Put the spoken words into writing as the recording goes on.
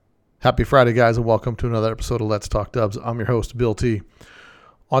Happy Friday, guys, and welcome to another episode of Let's Talk Dubs. I'm your host, Bill T.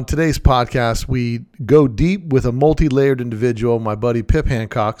 On today's podcast, we go deep with a multi-layered individual, my buddy Pip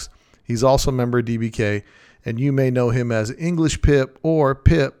Hancox. He's also a member of DBK, and you may know him as English Pip or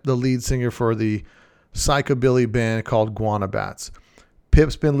Pip, the lead singer for the psychobilly band called Guana Batz.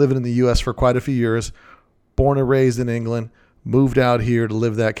 Pip's been living in the U.S. for quite a few years, born and raised in England, moved out here to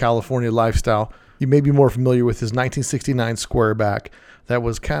live that California lifestyle. You may be more familiar with his 1969 Squareback that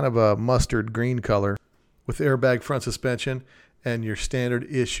was kind of a mustard green color with airbag front suspension and your standard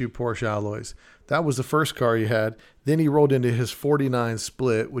issue Porsche alloys. That was the first car he had. Then he rolled into his 49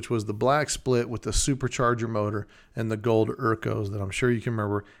 Split, which was the black Split with the supercharger motor and the gold Urcos that I'm sure you can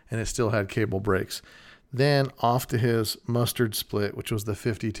remember, and it still had cable brakes. Then off to his mustard Split, which was the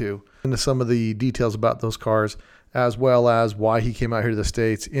 52. Into some of the details about those cars, as well as why he came out here to the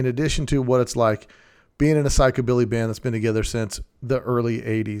States, in addition to what it's like being in a psychobilly band that's been together since the early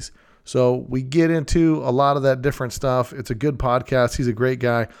 80s. So we get into a lot of that different stuff. It's a good podcast. He's a great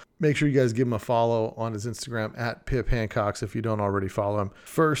guy. Make sure you guys give him a follow on his Instagram at Pip Hancox if you don't already follow him.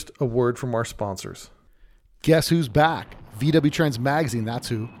 First, a word from our sponsors. Guess who's back? VW Trends Magazine, that's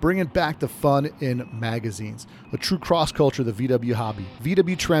who. Bringing back the fun in magazines. A true cross-culture of the VW hobby.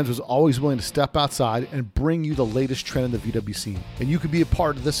 VW Trends was always willing to step outside and bring you the latest trend in the VW scene. And you could be a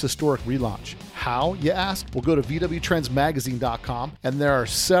part of this historic relaunch. How, you ask? Well, go to VWTrendsMagazine.com, and there are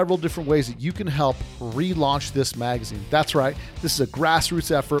several different ways that you can help relaunch this magazine. That's right, this is a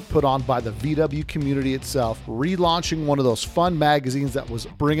grassroots effort put on by the VW community itself, relaunching one of those fun magazines that was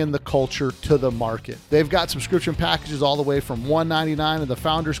bringing the culture to the market. They've got subscription packages all the way from $1.99 in the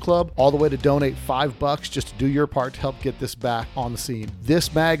Founders Club, all the way to donate $5 just to do your part to help get this back on the scene.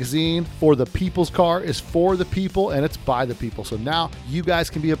 This magazine for the people's car is for the people, and it's by the people. So now you guys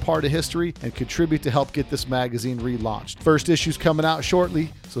can be a part of history and contribute to help get this magazine relaunched. First issue's coming out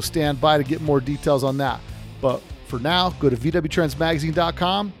shortly, so stand by to get more details on that. But for now, go to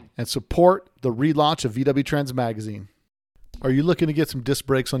VWTrendsMagazine.com and support the relaunch of VW Trends Magazine. Are you looking to get some disc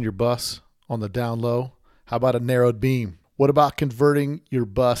brakes on your bus on the down low? How about a narrowed beam? What about converting your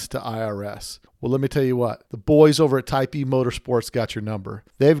bus to IRS? Well, let me tell you what. The boys over at Type E Motorsports got your number.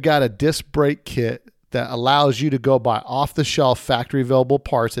 They've got a disc brake kit that allows you to go buy off-the-shelf factory-available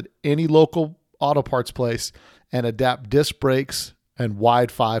parts at any local auto parts place and adapt disc brakes and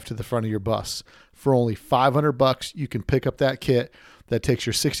wide 5 to the front of your bus. For only $500, you can pick up that kit that takes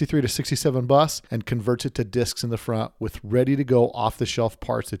your 63 to 67 bus and converts it to discs in the front with ready-to-go off-the-shelf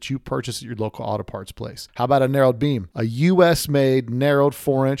parts that you purchase at your local auto parts place. How about a narrowed beam? A U.S.-made narrowed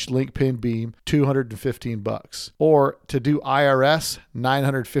 4-inch link pin beam, $215. Or to do IRS,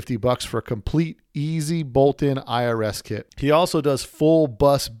 $950 for a complete easy bolt-in IRS kit. He also does full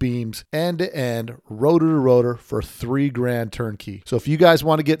bus beams end-to-end, rotor-to-rotor for $3,000 turnkey. So if you guys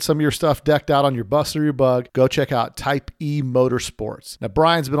want to get some of your stuff decked out on your bus or your bug, go check out Type E Motorsports. Now,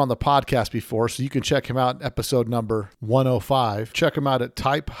 Brian's been on the podcast before, so you can check him out in episode number 105. Check him out at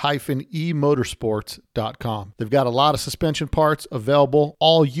type-emotorsports.com. They've got a lot of suspension parts available,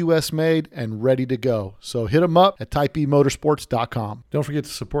 all U.S. made and ready to go. So hit them up at type-emotorsports.com. Don't forget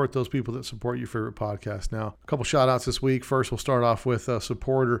to support those people that support your favorite podcast. Now, a couple shout outs this week. First, we'll start off with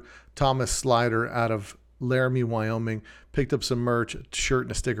supporter Thomas Slider out of Laramie, Wyoming. Picked up some merch, a shirt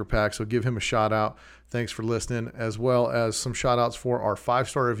and a sticker pack, so give him a shout out. Thanks for listening, as well as some shout outs for our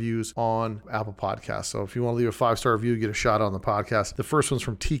 5-star reviews on Apple Podcasts. So if you want to leave a 5-star review, get a shout out on the podcast. The first one's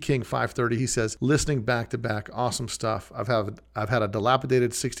from T-King530. He says, listening back to back, awesome stuff. I've had a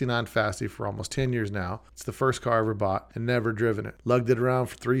dilapidated 69 Fasty for almost 10 years now. It's the first car I ever bought and never driven it. Lugged it around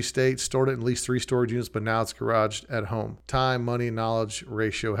for 3 states, stored it in at least 3 storage units, but now it's garaged at home. Time, money, knowledge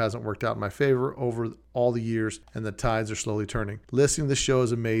ratio hasn't worked out in my favor over all the years, and the tides are slowly turning. Listening to the show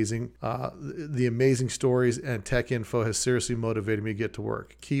is amazing. The amazing stories and tech info has seriously motivated me to get to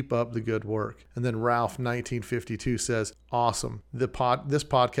work. Keep up the good work. And then Ralph 1952 says, awesome. This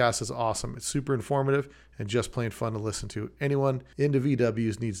podcast is awesome. It's super informative and just plain fun to listen to. Anyone into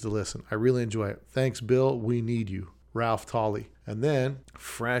VWs needs to listen. I really enjoy it. Thanks, Bill. We need you. Ralph Tolley. And then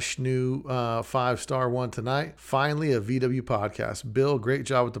fresh new 5-star one tonight. Finally, a VW podcast. Bill, great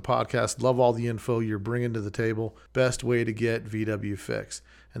job with the podcast. Love all the info you're bringing to the table. Best way to get VW fix.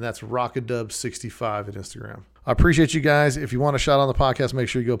 And that's Rockadub65 at Instagram. I appreciate you guys. If you want a shout out on the podcast, make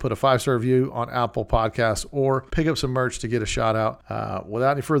sure you go put a 5-star review on Apple Podcasts or pick up some merch to get a shout out.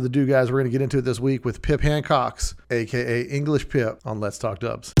 Without any further ado, guys, we're going to get into it this week with Pip Hancox, a.k.a. English Pip, on Let's Talk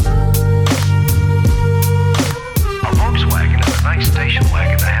Dubs. Volkswagen is a nice station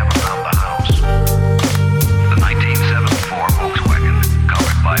wagon to have around the house. The 1974 Volkswagen,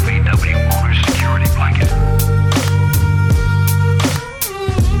 covered by VW Motor Security Blanket.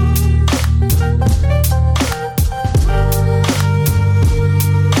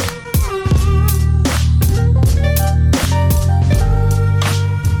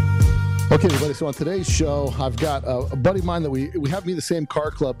 So on today's show, I've got a buddy of mine that we have me in the same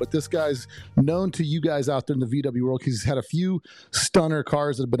car club, but this guy's known to you guys out there in the VW world. He's had a few stunner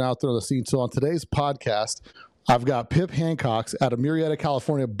cars that have been out there on the scene. So on today's podcast, I've got Pip Hancocks out of Murrieta,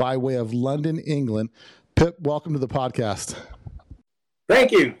 California, by way of London, England. Pip, welcome to the podcast.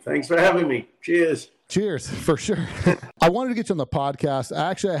 Thank you. Thanks for having me. Cheers. Cheers, for sure. I wanted to get you on the podcast.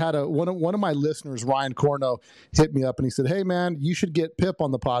 Actually, I had one of my listeners, Ryan Corno, hit me up and he said, "Hey, man, you should get Pip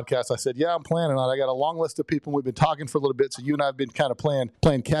on the podcast." I said, "Yeah, I'm planning on it. I got a long list of people. We've been talking for a little bit, so you and I have been kind of playing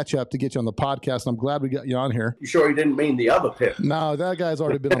catch up to get you on the podcast, and I'm glad we got you on here." You sure you didn't mean the other Pip? No, that guy's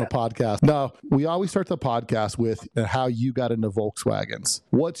already been on a podcast. No, we always start the podcast with how you got into Volkswagens.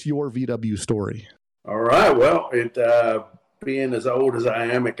 What's your VW story? All right. Well, being as old as I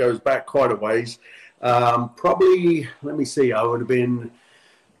am, it goes back quite a ways. Probably, let me see, I would have been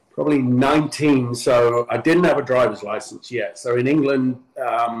probably 19, so I didn't have a driver's license yet. So in England,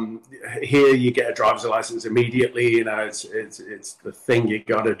 here you get a driver's license immediately. You know, it's the thing you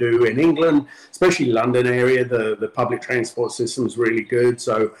got to do. In England, especially London area, the public transport system is really good.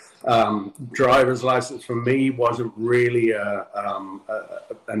 So driver's license for me wasn't really a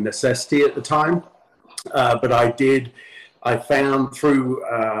necessity at the time, but I found through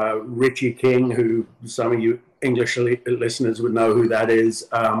Richie King, who some of you English listeners would know who that is.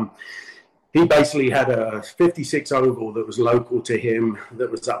 He basically had a 56 Oval that was local to him that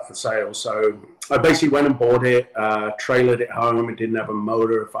was up for sale. So I basically went and bought it, trailered it home. It didn't have a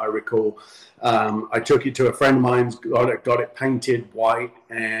motor, if I recall. I took it to a friend of mine's, got it painted white,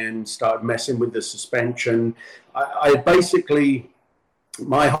 and started messing with the suspension. I basically...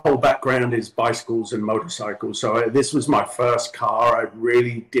 My whole background is bicycles and motorcycles. So this was my first car. I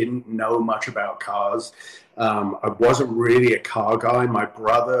really didn't know much about cars. I wasn't really a car guy. My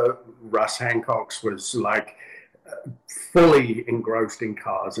brother, Russ Hancocks, was like fully engrossed in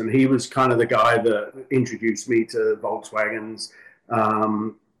cars. And he was kind of the guy that introduced me to Volkswagens.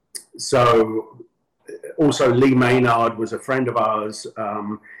 So also Lee Maynard was a friend of ours.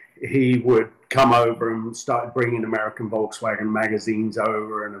 He would come over and started bringing American Volkswagen magazines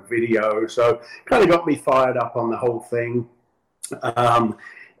over and a video. So kind of got me fired up on the whole thing.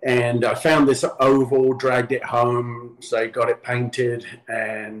 And I found this Oval, dragged it home, so got it painted.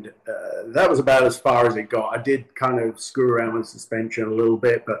 And that was about as far as it got. I did kind of screw around with suspension a little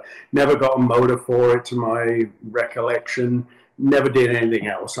bit, but never got a motor for it to my recollection. Never did anything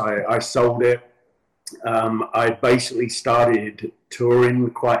else. I sold it. I basically started touring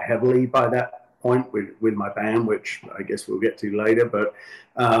quite heavily by that point with my band, which I guess we'll get to later. But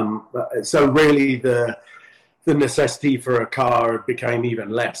so really the necessity for a car became even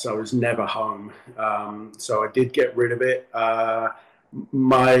less. I was never home. So I did get rid of it. I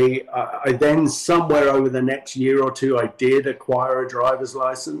then somewhere over the next year or two, I did acquire a driver's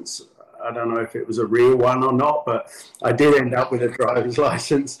license. I don't know if it was a real one or not, but I did end up with a driver's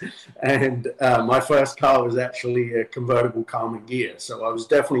license. And my first car was actually a convertible Karmann Ghia. So I was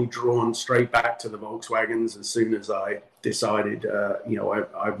definitely drawn straight back to the Volkswagens as soon as I decided,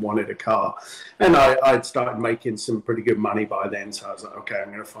 I wanted a car. And I'd started making some pretty good money by then. So I was like, okay,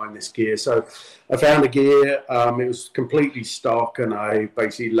 I'm going to find this Ghia. So I found a Ghia. It was completely stock, and I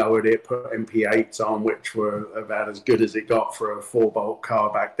basically lowered it, put MP8s on, which were about as good as it got for a 4-bolt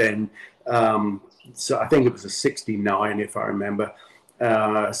car back then. So I think it was a 69, if I remember.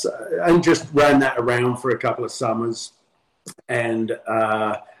 And just ran that around for a couple of summers. And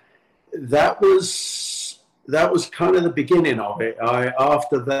that was kind of the beginning of it.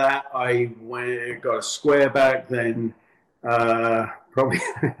 After that, I got a Squareback. Then probably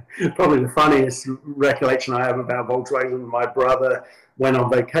the funniest recollection I have about Volkswagen, my brother went on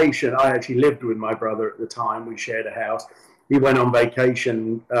vacation. I actually lived with my brother at the time. We shared a house. He went on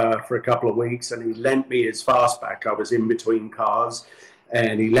vacation for a couple of weeks, and he lent me his Fastback. I was in between cars,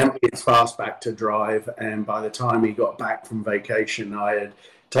 and he lent me his Fastback to drive. And by the time he got back from vacation, I had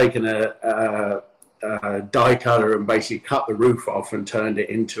taken a die cutter and basically cut the roof off and turned it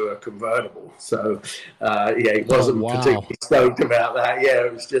into a convertible. So, he wasn't particularly stoked about that. Yeah,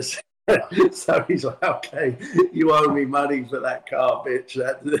 it was just... So he's like, okay, you owe me money for that car, bitch.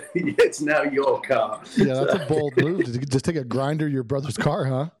 It's now your car. Yeah, that's a bold move to just take a grinder your brother's car,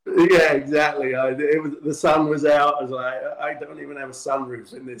 huh? Yeah, exactly. The sun was out. I was like, I don't even have a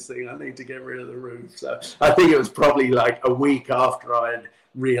sunroof in this thing. I need to get rid of the roof. So I think it was probably like a week after I had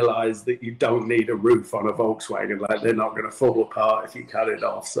realized that you don't need a roof on a Volkswagen. Like, they're not going to fall apart if you cut it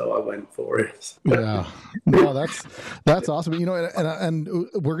off. So I went for it. Yeah, no, that's awesome. You know, and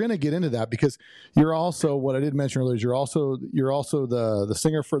we're going to get into that because you're also, what I did mention earlier, is you're also the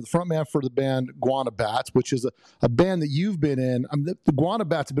singer for the frontman for the band Guana Bats, which is a band that you've been in. The Guana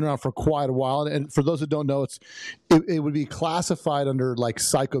Bats have been around for quite a while, and for those that don't know, it would be classified under like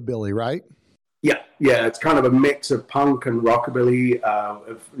psychobilly, right? Yeah, it's kind of a mix of punk and rockabilly.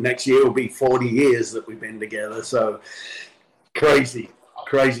 Next year will be 40 years that we've been together, so crazy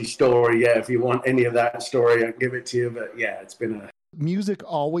story. Yeah, if you want any of that story, I'll give it to you. But yeah, it's been a music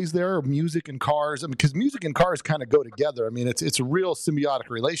always there, or music and cars. I mean, because music and cars kind of go together. I mean, it's a real symbiotic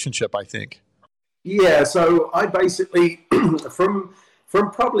relationship, I think. Yeah, so I basically from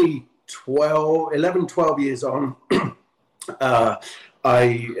probably 12 years on.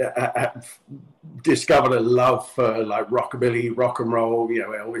 I discovered a love for like rockabilly, rock and roll, you know,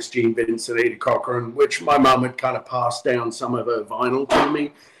 Elvis, Gene Vincent, Eddie Cochran, which my mum had kind of passed down some of her vinyl to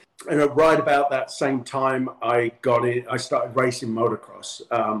me. And right about that same time, I started racing motocross.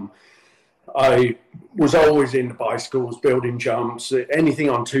 I was always into bicycles, building jumps,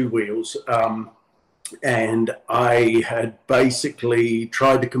 anything on two wheels. And I had basically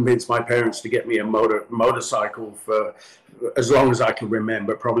tried to convince my parents to get me a motorcycle for as long as I can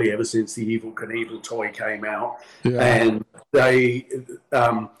remember, probably ever since the Evel Knievel toy came out. Yeah. And they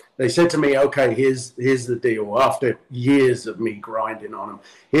said to me, okay, here's the deal. After years of me grinding on them,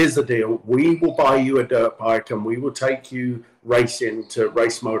 here's the deal. We will buy you a dirt bike and we will take you racing to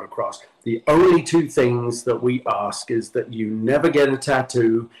race motocross. The only two things that we ask is that you never get a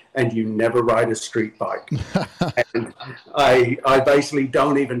tattoo and you never ride a street bike. And I basically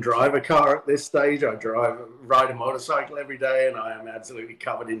don't even drive a car at this stage. I ride a motorcycle every day, and I am absolutely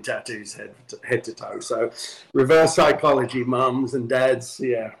covered in tattoos head to toe. So reverse psychology, mums and dads.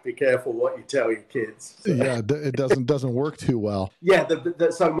 Yeah, be careful what you tell your kids. So. Yeah, it doesn't work too well. Yeah,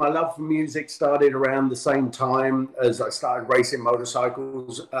 so my love for music started around the same time as I started racing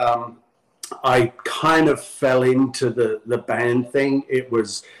motorcycles. I kind of fell into the band thing. It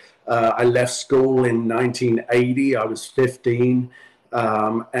was, I left school in 1980. I was 15.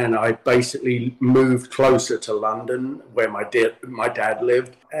 And I basically moved closer to London where my dad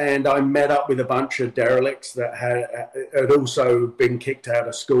lived. And I met up with a bunch of derelicts that had also been kicked out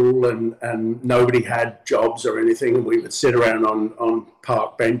of school and nobody had jobs or anything. And we would sit around on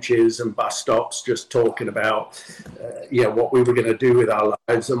park benches and bus stops just talking about what we were going to do with our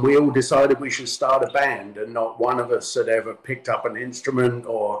lives. And we all decided we should start a band, and not one of us had ever picked up an instrument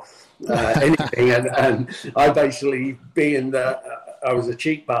or anything. And I basically, being I was a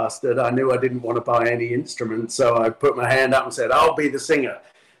cheap bastard, I knew I didn't want to buy any instruments, so I put my hand up and said, I'll be the singer.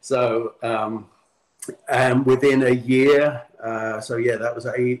 So and within a year, that was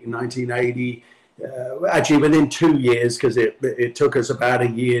 1980, actually within 2 years, because it took us about a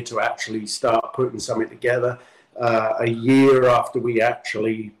year to actually start putting something together. A year after we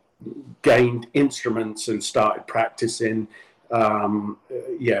actually gained instruments and started practicing, a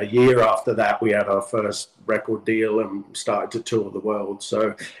year after that, we had our first record deal and started to tour the world.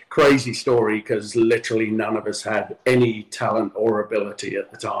 So crazy story, because literally none of us had any talent or ability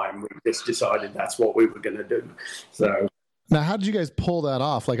at the time. We just decided that's what we were going to do. So now, how did you guys pull that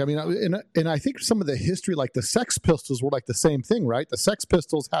off? Like, I mean, and I think some of the history, like the Sex Pistols were like the same thing, right? The Sex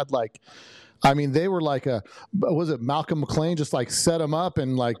Pistols had they were like was it Malcolm McLean just like set them up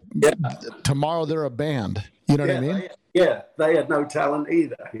and like tomorrow they're a band. You know what I mean? They had no talent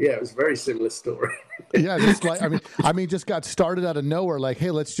either. Yeah, it was a very similar story. Yeah, just like I mean, just got started out of nowhere. Like, hey,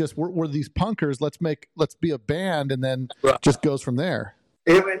 we're these punkers. Let's be a band, and then just goes from there.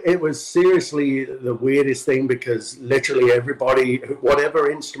 It was seriously the weirdest thing, because literally everybody, whatever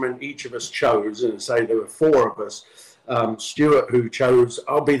instrument each of us chose, and say there were four of us, Stuart, who chose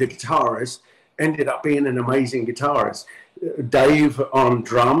I'll be the guitarist, ended up being an amazing guitarist. Dave on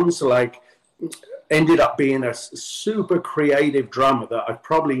drums, ended up being a super creative drummer that I've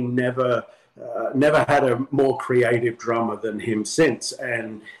probably never had a more creative drummer than him since.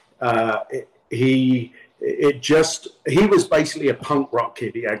 And he was basically a punk rock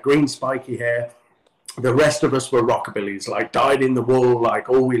kid. He had green spiky hair. The rest of us were rockabillys, like dyed in the wool, like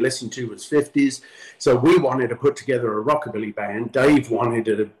all we listened to was 50s. So we wanted to put together a rockabilly band. Dave wanted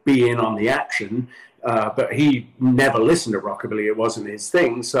to be in on the action, but he never listened to rockabilly. It wasn't his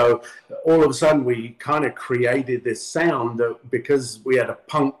thing. So all of a sudden we kind of created this sound that, because we had a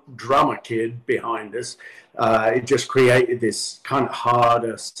punk drummer kid behind us, it just created this kind of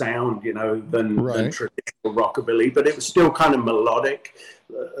harder sound, than traditional rockabilly, but it was still kind of melodic.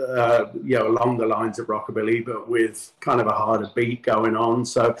 along the lines of rockabilly, but with kind of a harder beat going on.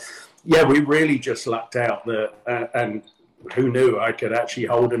 So, yeah, we really just lucked out that, and who knew I could actually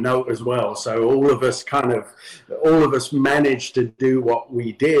hold a note as well. So all of us managed to do what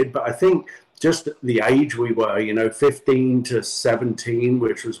we did. But I think just the age we were, 15 to 17,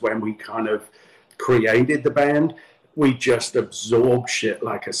 which was when we kind of created the band, we just absorbed shit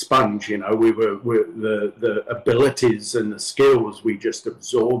like a sponge. We were the abilities and the skills, we just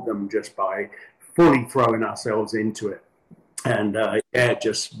absorbed them just by fully throwing ourselves into it. And it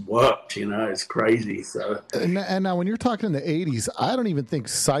just worked, it's crazy. So, and now when you're talking in the 80s, I don't even think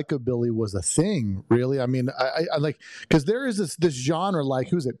psychobilly was a thing, really. I mean, I like, because there is this genre, like,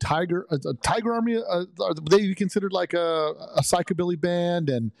 who's it? Tiger Army? Are they considered like a psychobilly band?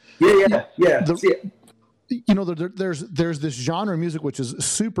 And yeah. There's this genre of music which is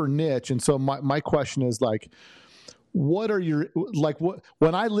super niche, and so my question is, like, what are your, like, what,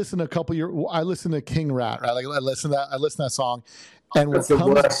 when I listen to I listen to King Rat, right? Like, I listen to that song, and that's the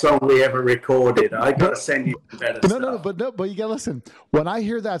worst song we ever recorded. I gotta send you better stuff. But you gotta listen. When I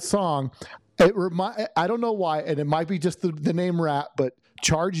hear that song, I don't know why, and it might be just the name Rat, but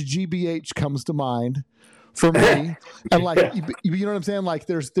Charge GBH comes to mind for me. And, like, you know what I'm saying? Like,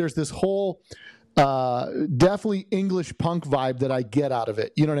 there's this whole definitely English punk vibe that I get out of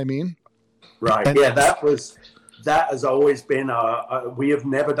it. You know what I mean? Right. And that has always been we have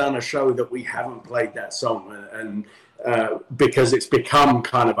never done a show that we haven't played that song, and because it's become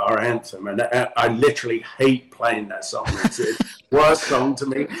kind of our anthem, and I literally hate playing that song. It's the worst song to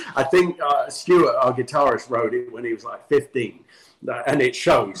me. I think Stuart, our guitarist, wrote it when he was like 15, and it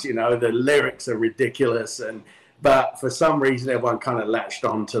shows. The lyrics are ridiculous, but for some reason everyone kind of latched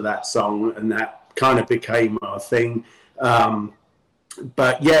onto that song, and that kind of became our thing.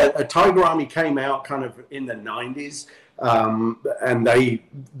 But yeah, Tiger Army came out kind of in the 90s, and they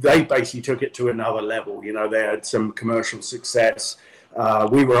basically took it to another level. They had some commercial success.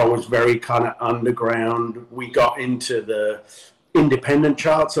 We were always very kind of underground. We got into the independent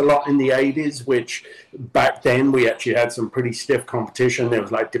charts a lot in the 80s, which back then we actually had some pretty stiff competition. There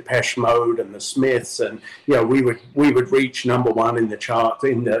was like Depeche Mode and the Smiths, and we would reach number one in the chart,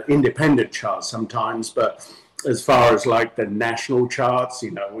 in the independent charts sometimes, but as far as like the national charts,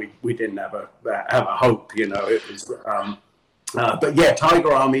 we didn't have a hope. It was, but yeah,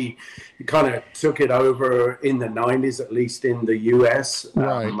 Tiger Army kind of took it over in the 90s, at least in the US.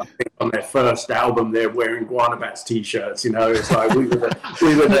 Right. I think on their first album, they're wearing Guana Bats t-shirts. It's like we were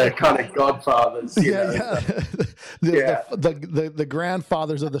the kind of godfathers. The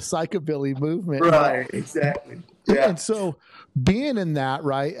grandfathers of the psychobilly movement. Right. Exactly. Yeah. And so, being in that,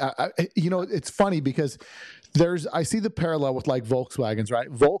 right? It's funny because I see the parallel with, like, Volkswagens, right?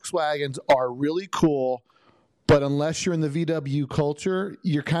 Volkswagens are really cool, but unless you're in the VW culture,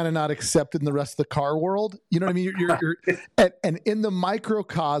 you're kind of not accepted in the rest of the car world. You know what I mean? You're and in the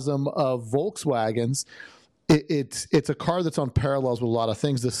microcosm of Volkswagens, it's a car that's on parallels with a lot of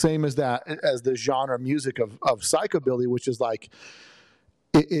things. The same as the genre music of psychobilly, which is like,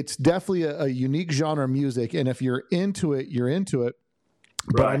 it's definitely a unique genre of music, and if you're into it, you're into it.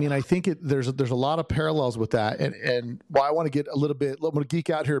 But right. I mean, I think there's a lot of parallels with that, and why I want to get I'm going to geek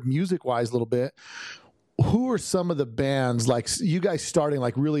out here music wise a little bit. Who are some of the bands, like you guys starting,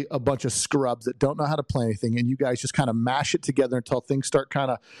 like, really a bunch of scrubs that don't know how to play anything, and you guys just kind of mash it together until things start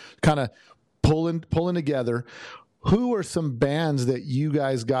kind of pulling together? Who are some bands that you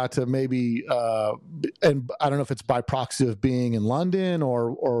guys got to maybe, and I don't know if it's by proxy of being in London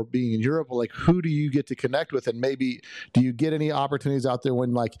or being in Europe, but, like, who do you get to connect with? And maybe do you get any opportunities out there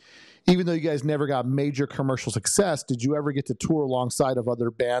when, like, even though you guys never got major commercial success, did you ever get to tour alongside of other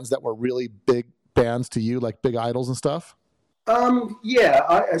bands that were really big bands to you, like big idols and stuff? So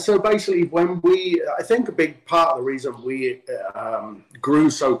basically I think a big part of the reason we grew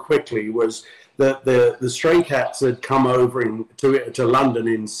so quickly was that the Stray Cats had come over to London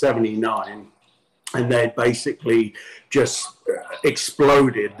in '79, and they basically just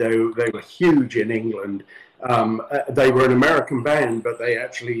exploded. They were huge in England. They were an American band, but they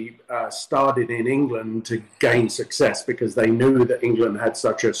actually started in England to gain success because they knew that England had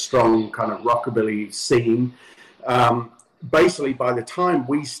such a strong kind of rockabilly scene. Basically, by the time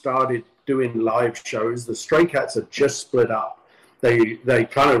we started doing live shows, the Stray Cats had just split up. They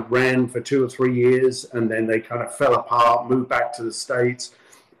kind of ran for 2 or 3 years, and then they kind of fell apart, moved back to the States,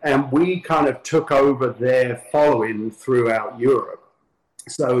 and we kind of took over their following throughout Europe.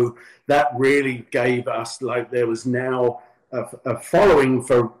 So that really gave us, like, there was now a following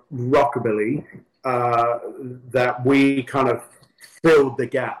for rockabilly that we kind of filled the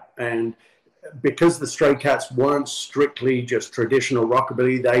gap. And because the Stray Cats weren't strictly just traditional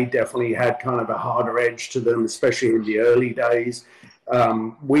rockabilly, they definitely had kind of a harder edge to them, especially in the early days.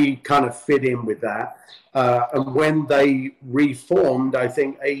 We kind of fit in with that. And when they reformed, I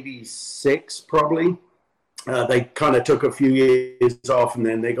think 86 probably, they kind of took a few years off, and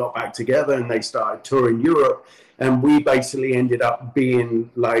then they got back together and they started touring Europe. And we basically ended up being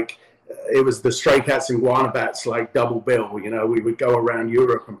like, it was the Stray Cats and Guana Bats, like double bill. You know, we would go around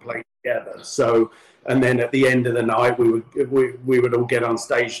Europe and play together. So, and then at the end of the night, we would all get on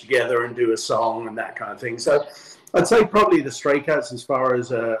stage together and do a song and that kind of thing. So I'd say probably the Stray Cats, as far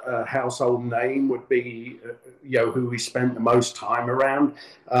as a household name, would be, you know, who we spent the most time around.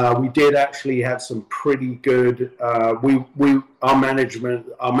 We did actually have some pretty good. Our management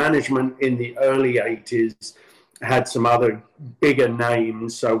in the early 80s had some other bigger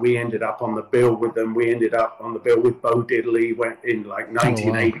names, so we ended up on the bill with them. We ended up on the bill with Bo Diddley in like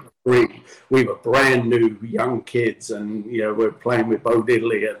 1983. Oh, wow. We were brand new young kids, and you know, we're playing with Bo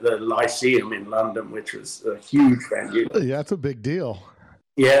Diddley at the Lyceum in London, which was a huge venue. Yeah, that's a big deal.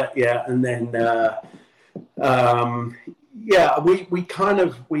 Yeah, and then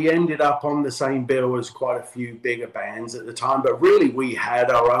we ended up on the same bill as quite a few bigger bands at the time, but really we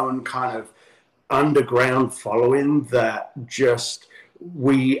had our own kind of underground following that just,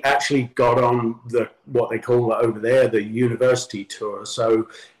 we actually got on what they call over there the university tour. So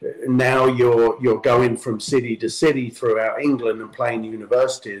now you're going from city to city throughout England and playing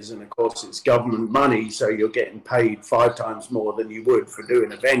universities, and of course it's government money, so you're getting paid 5 times more than you would for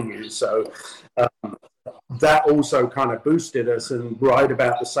doing a venue. So that also kind of boosted us. And right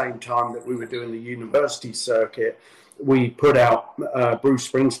about the same time that we were doing the university circuit, we put out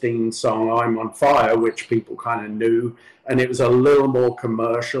Bruce Springsteen's song "I'm on Fire," which people kind of knew, and it was a little more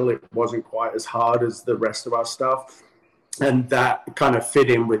commercial. It wasn't quite as hard as the rest of our stuff, and that kind of fit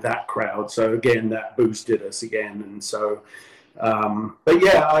in with that crowd. So again, that boosted us again. And so, but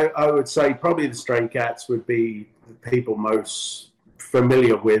yeah, I would say probably the Stray Cats would be the people most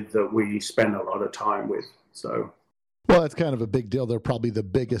familiar with, that we spend a lot of time with. So. Well, that's kind of a big deal. They're probably the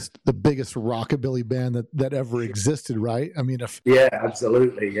biggest rockabilly band that ever existed, right? I mean, yeah,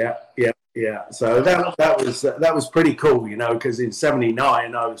 absolutely, yeah. So that was pretty cool, you know, because in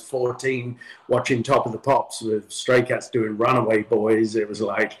 '79 I was 14 watching Top of the Pops with Stray Cats doing Runaway Boys. It was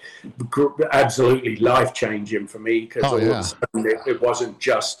like absolutely life changing for me, because all of a sudden it wasn't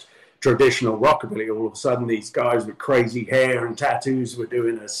just traditional rockabilly. All of a sudden these guys with crazy hair and tattoos were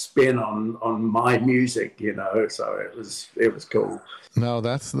doing a spin on my music, you know. So it was cool. No,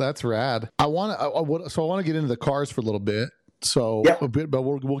 that's rad. I want to get into the Cars for a little bit. So yep. But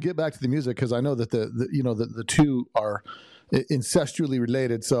we'll get back to the music, because I know that the two are incestually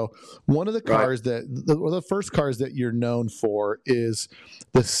related. So one of the cars the first cars that you're known for is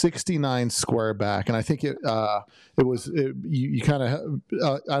the '69 Squareback, and I think you kind of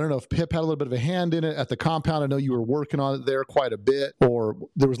I don't know if Pip had a little bit of a hand in it at the compound. I know you were working on it there quite a bit, or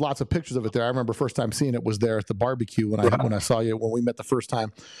there was lots of pictures of it there. I remember first time seeing it was there at the barbecue when I saw you when we met the first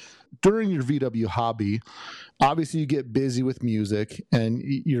time. During your VW hobby, obviously you get busy with music and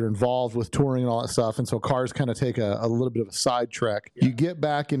you're involved with touring and all that stuff, and so cars kind of take a little bit of a sidetrack. Yeah. You get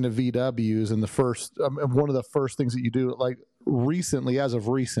back into VWs, and one of the first things that you do, like recently, as of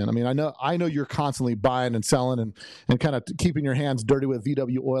recent, I mean, I know you're constantly buying and selling and kind of keeping your hands dirty with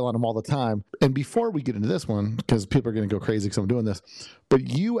VW oil on them all the time. And before we get into this one, because people are going to go crazy because I'm doing this, but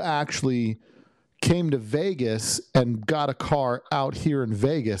you actually came to Vegas and got a car out here in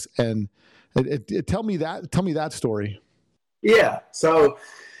Vegas, and tell me that story. Yeah, so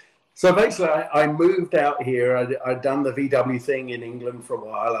basically, I moved out here. I'd done the VW thing in England for a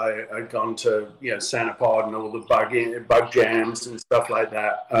while. I'd gone to Santa Pod and all the bug jams and stuff like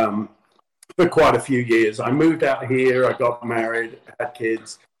that for quite a few years. I moved out here. I got married, had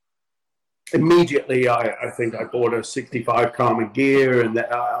kids. Immediately, I think I bought a '65 Karmann Ghia, and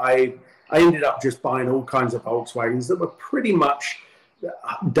I ended up just buying all kinds of Volkswagens that were pretty much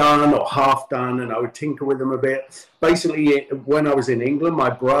done or half done, and I would tinker with them a bit. Basically, when I was in England, my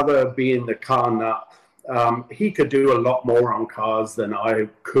brother, being the car nut, he could do a lot more on cars than I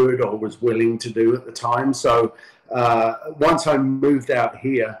could or was willing to do at the time. So once I moved out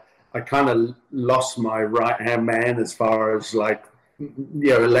here, I kind of lost my right-hand man as far as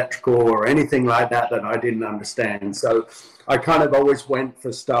electrical or anything like that I didn't understand. So I kind of always went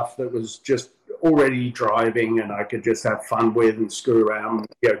for stuff that was just already driving and I could just have fun with and screw around,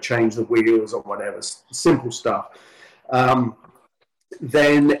 change the wheels or whatever, simple stuff.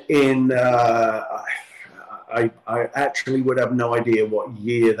 Then I actually would have no idea what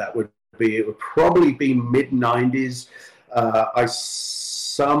year that would be. It would probably be mid-90s.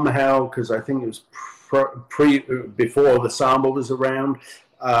 somehow, because I think it was before the Samba was around,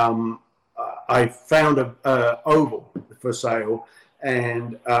 I found a oval for sale,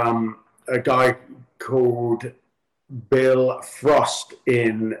 and a guy called Bill Frost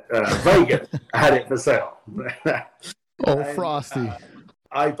in Vegas had it for sale. Frosty.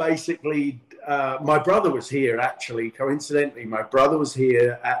 I basically, my brother was here actually, coincidentally, my brother was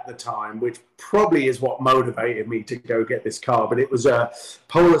here at the time, which probably is what motivated me to go get this car, but it was a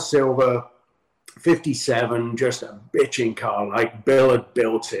Polar Silver 57, just a bitching car. Like, Bill had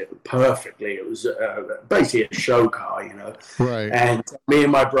built it perfectly. It was basically a show car, you know. Right. And me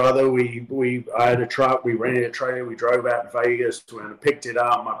and my brother, I had a truck, we rented a trailer, we drove out to Vegas, went and picked it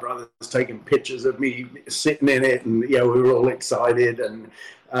up. My brother was taking pictures of me sitting in it, and we were all excited. And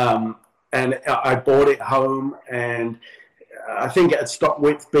I bought it home, and I think it had stock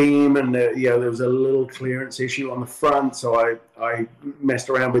width beam, and there was a little clearance issue on the front, so I messed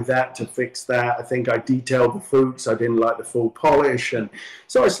around with that to fix that. I think I detailed the fruits. I didn't like the full polish, and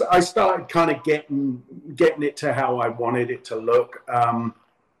so I started kind of getting it to how I wanted it to look.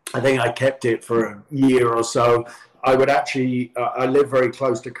 I think I kept it for a year or so. I would actually I live very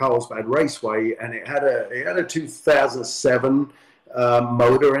close to Carlsbad Raceway, and it had a 2007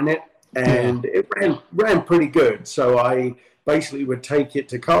 motor in it, and it ran pretty good. So I basically would take it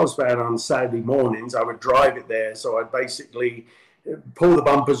to Carlsbad on Saturday mornings. I would drive it there. So I'd basically pull the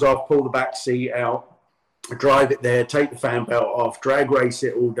bumpers off, pull the back seat out, drive it there, take the fan belt off, drag race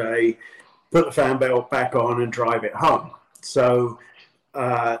it all day, put the fan belt back on, and drive it home. So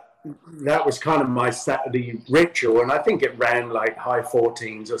that was kind of my Saturday ritual. And I think it ran like high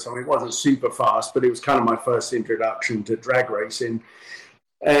 14s or something. It wasn't super fast, but it was kind of my first introduction to drag racing.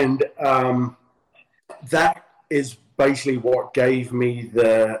 And that is basically what gave me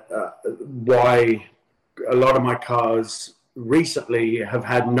the why a lot of my cars recently have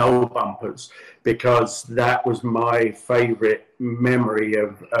had no bumpers, because that was my favorite memory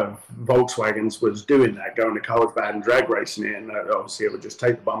of Volkswagens, was doing that, going to Carlsbad and drag racing it. And obviously I would just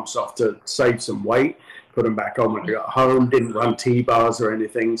take the bumps off to save some weight, put them back on when I got home, didn't run T-bars or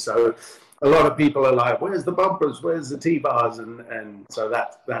anything. So a lot of people are like, where's the bumpers, where's the T-bars? And so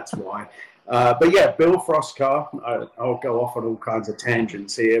that's why. But yeah, Bill Frost car, I'll go off on all kinds of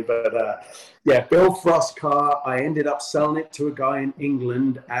tangents here, but yeah, Bill Frost car, I ended up selling it to a guy in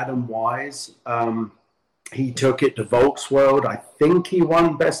England, Adam Wise. He took it to Volksworld. I think he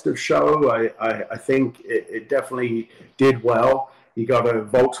won Best of Show. I think it definitely did well. He got a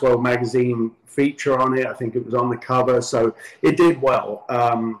Volksworld magazine feature on it. I think it was on the cover, so it did well.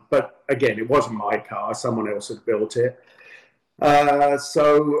 But again, it wasn't my car. Someone else had built it.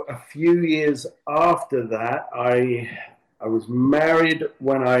 So a few years after that, I was married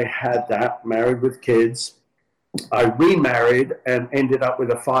when I had that, married with kids. I remarried and ended up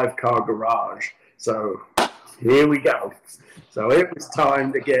with a 5-car garage. So here we go. So it was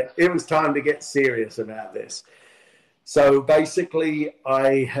time to get serious about this. So basically,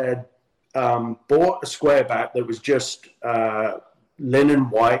 I had bought a squareback that was just linen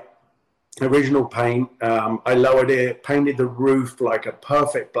white, original paint. I lowered it, painted the roof like a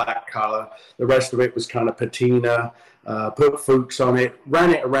perfect black color. The rest of it was kind of patina. Put Fuchs on it,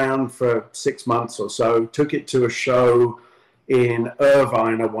 ran it around for 6 months or so, took it to a show in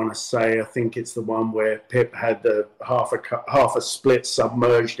Irvine, I want to say. I think it's the one where Pip had the half a split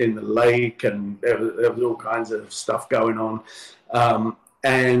submerged in the lake, and there was all kinds of stuff going on.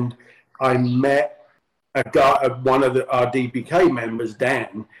 And I met a guy, one of our DBK members,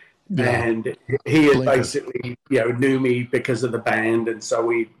 Dan, and he had basically, knew me because of the band, and so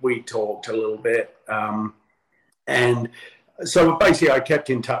we talked a little bit. And so basically I kept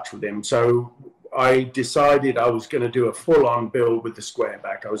in touch with him. So I decided I was going to do a full-on build with the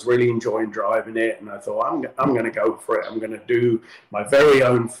squareback. I was really enjoying driving it, and I thought, I'm going to go for it. I'm going to do my very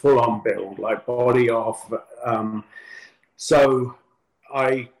own full-on build, like body off. So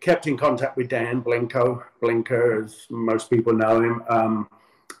I kept in contact with Dan Blinker, as most people know him,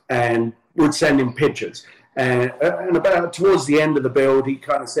 and would send him pictures. And about towards the end of the build, he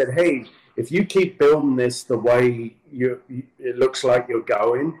kind of said, hey, if you keep building this the way it looks like you're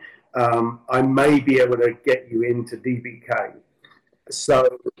going, I may be able to get you into DBK.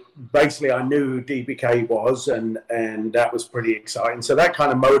 So basically I knew who DBK was, and that was pretty exciting. So that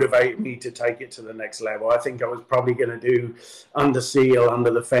kind of motivated me to take it to the next level. I think I was probably going to do under seal,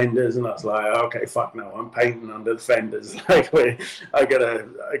 under the fenders, and I was like, okay, fuck no, I'm painting under the fenders. Like, I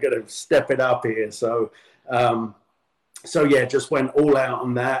gotta step it up here. So yeah, just went all out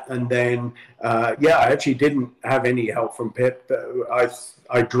on that. And then, I actually didn't have any help from Pip.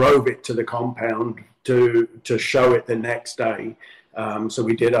 I drove it to the compound to show it the next day. So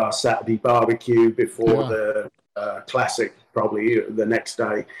we did our Saturday barbecue before the classic, probably the next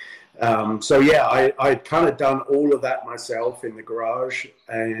day. So yeah, I'd kind of done all of that myself in the garage,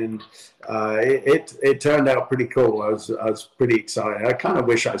 and it turned out pretty cool. I was pretty excited. I kind of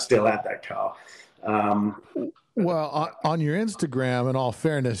wish I still had that car. Well, on your Instagram, in all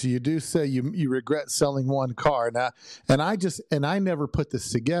fairness, you do say you regret selling one car. Now, and I never put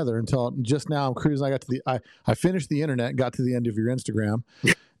this together until just now. I'm cruising. I finished the internet and got to the end of your Instagram,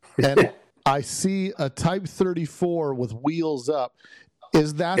 and I see a Type 34 with wheels up.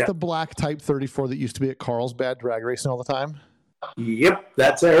 Is that the black Type 34 that used to be at Carlsbad drag racing all the time? Yep,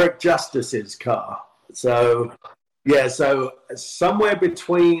 that's Eric Justice's car. So, yeah, so somewhere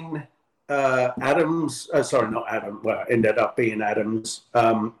between Adams, not Adam, well, ended up being Adams,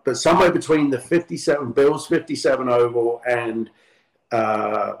 but somewhere between the 57, Bill's 57 Oval and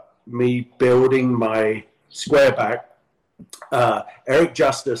me building my squareback, Eric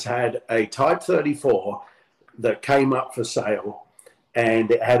Justice had a Type 34 that came up for sale,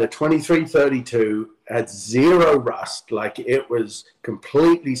 and it had a 2332, had zero rust, like it was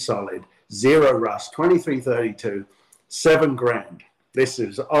completely solid, zero rust, 2332, $7,000. This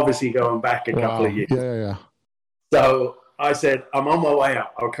is obviously going back a couple of years. Yeah. So I said, I'm on my way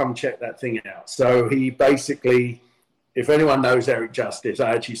out. I'll come check that thing out. So he basically, if anyone knows Eric Justice,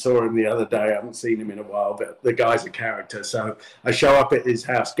 I actually saw him the other day. I haven't seen him in a while, but the guy's a character. So I show up at his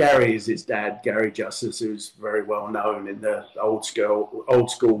house. Gary is his dad, Gary Justice, who's very well known in the old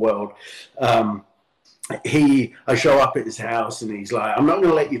school world. I show up at his house and he's like, I'm not going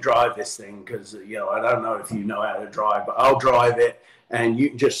to let you drive this thing because, I don't know if you know how to drive, but I'll drive it and you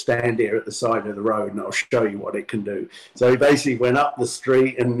can just stand here at the side of the road and I'll show you what it can do. So he basically went up the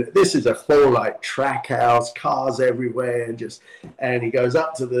street, and this is a full track house, cars everywhere, and he goes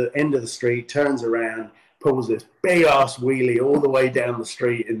up to the end of the street, turns around, pulls this big ass wheelie all the way down the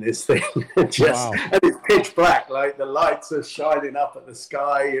street in this thing. And it's pitch black, like the lights are shining up at the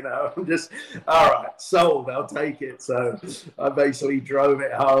sky, I'm just, all right, sold, I'll take it. So I basically drove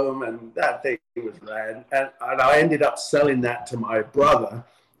it home, and that thing was rad. And I ended up selling that to my brother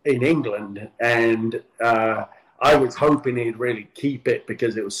in England, and I was hoping he'd really keep it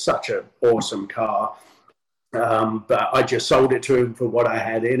because it was such an awesome car. But I just sold it to him for what I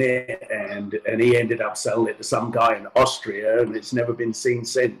had in it, and he ended up selling it to some guy in Austria, and it's never been seen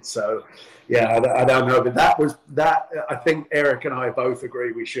since. So, yeah, I don't know, but that. I think Eric and I both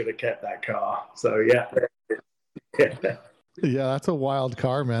agree we should have kept that car. So, yeah. Yeah, that's a wild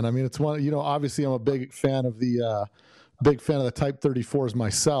car, man. I mean, it's one. Obviously, I'm a big fan of the Type 34s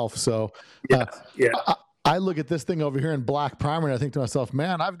myself. So, I look at this thing over here in black primer and I think to myself,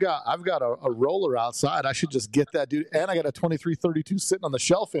 man, I've got a roller outside. I should just get that, dude. And I got a 2332 sitting on the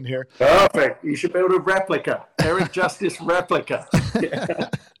shelf in here. Perfect. You should build a replica. Eric Justice replica.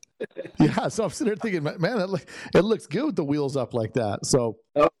 Yeah. So I'm sitting there thinking, man, it looks good with the wheels up like that. So.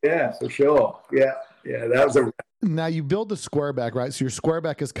 Oh yeah, for sure. Yeah. That was a. Now you build the squareback, right? So your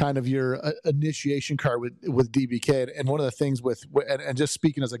squareback is kind of your initiation car with DBK. And one of the things and just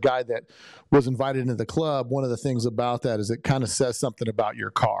speaking as a guy that was invited into the club, one of the things about that is it kind of says something about your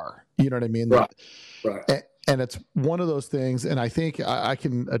car. You know what I mean? Right. And it's one of those things, and I think I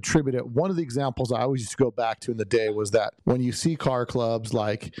can attribute it. One of the examples I always used to go back to in the day was that when you see car clubs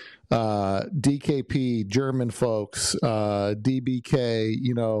like DKP, German folks, DBK,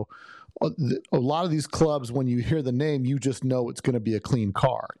 a lot of these clubs, when you hear the name, you just know it's going to be a clean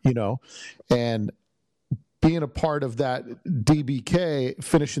car, and being a part of that DBK,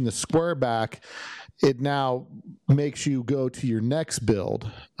 finishing the squareback, it now makes you go to your next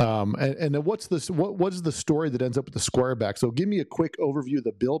build. And what is the story that ends up with the squareback? So give me a quick overview of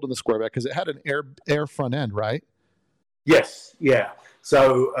the build on the squareback, because it had an air front end, right? Yes. Yeah.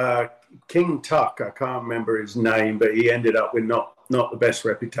 So King Tuck, I can't remember his name, but he ended up with not the best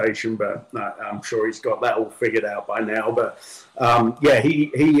reputation, but I'm sure he's got that all figured out by now. But I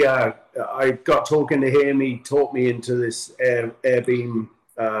got talking to him. He taught me into this air beam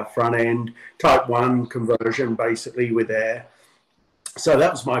front end Type 1 conversion, basically with air. So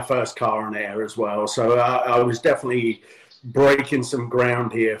that was my first car on air as well. So I was definitely breaking some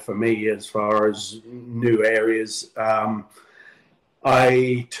ground here for me as far as new areas.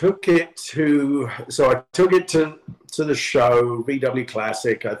 I took it to the show, VW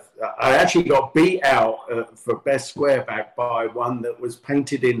Classic. I actually got beat out for best squareback by one that was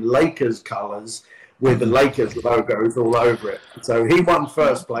painted in Lakers colors with the Lakers logos all over it. So he won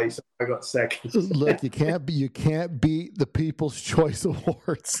first place. I got second. Look, you can't beat the People's Choice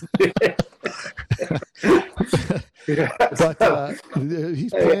Awards. But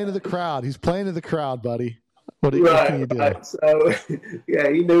he's playing to the crowd. He's playing to the crowd, buddy. What can you do? Right. So, yeah,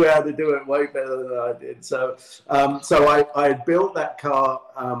 he knew how to do it way better than I did. So, I built that car.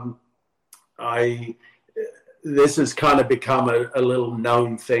 This has kind of become a little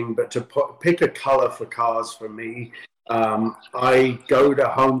known thing, but to pick a color for cars for me, I go to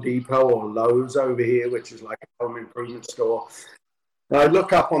Home Depot or Lowe's over here, which is like a home improvement store. And I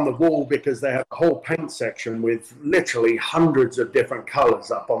look up on the wall because they have a whole paint section with literally hundreds of different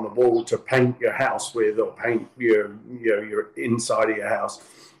colors up on the wall to paint your house with, or paint your inside of your house.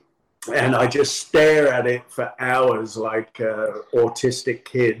 And I just stare at it for hours like an autistic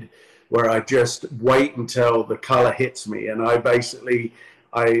kid, where I just wait until the color hits me. And I basically,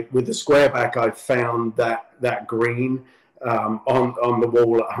 with the squareback, I found that green on the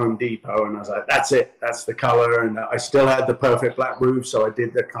wall at Home Depot, and I was like, that's it, that's the color. And I still had the perfect black roof, so I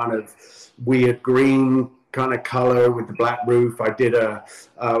did the kind of weird green kind of color with the black roof. I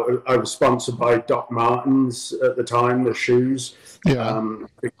was sponsored by Doc Martens at the time, the shoes. Yeah.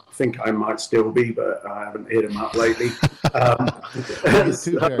 I think I might still be, but I haven't hit them up lately. Get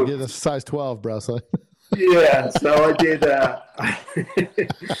a size 12, bro. So. Yeah, so I did. I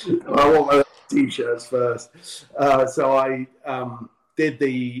want my t-shirts first. So I did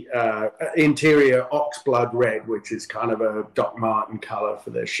the interior oxblood red, which is kind of a Doc Marten color for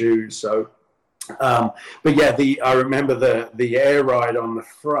their shoes. So, but yeah, I remember the air ride on the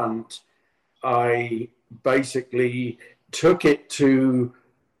front. I basically took it to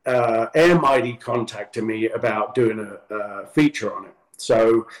Air Mighty contacted me about doing a feature on it.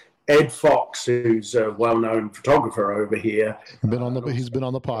 So Ed Fox, who's a well-known photographer over here, he's been on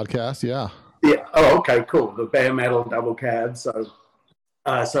the podcast. Yeah. Yeah. Oh, okay, cool. The bare metal double cab.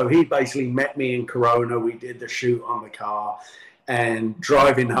 So he basically met me in Corona. We did the shoot on the car, and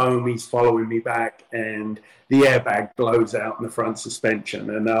driving home, he's following me back, and the airbag blows out in the front suspension,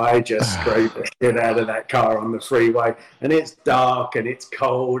 and I just scraped the shit out of that car on the freeway. And it's dark and it's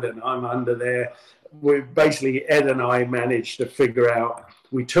cold, and I'm under there. Ed and I managed to figure out.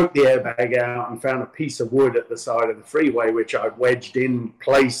 We took the airbag out and found a piece of wood at the side of the freeway, which I wedged in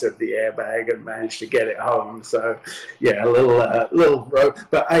place of the airbag and managed to get it home. So, yeah, a little road.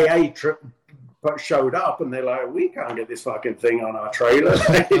 But AA showed up, and they're like, we can't get this fucking thing on our trailer.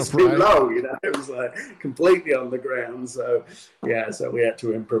 It's too low, you know. It was like completely on the ground. So, yeah, so we had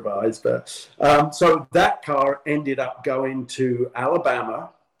to improvise. But so that car ended up going to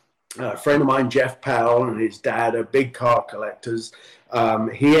Alabama. A friend of mine, Jeff Powell, and his dad are big car collectors.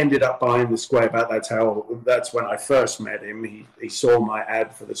 He ended up buying the squareback. That's when I first met him. He saw my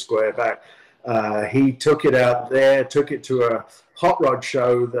ad for the squareback. He took it out there, took it to a hot rod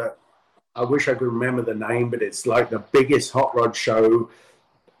show that I wish I could remember the name, but it's like the biggest hot rod show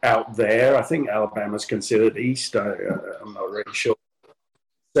out there. I think Alabama's considered east. I'm not really sure.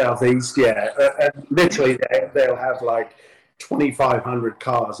 Southeast, yeah. And literally, they'll have like 2,500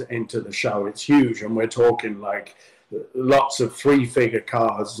 cars enter the show. It's huge, and we're talking like lots of three-figure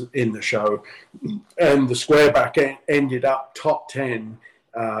cars in the show. And the squareback ended up top 10,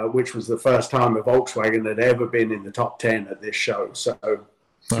 which was the first time a Volkswagen had ever been in the top 10 at this show. So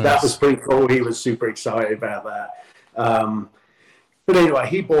nice. That was pretty cool. He was super excited about that. But anyway,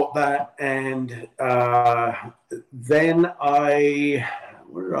 he bought that, and then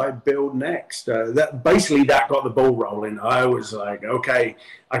what did I build next? That got the ball rolling. I was like, okay,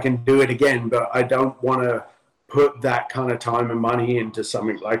 I can do it again, but I don't want to put that kind of time and money into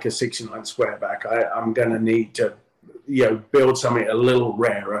something like a 69 squareback. I'm going to need to, build something a little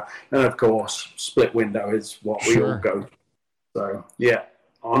rarer. And of course, split window is what we all go to. So, yeah.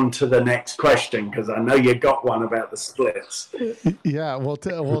 On to the next question, because I know you got one about the splits. Yeah, well,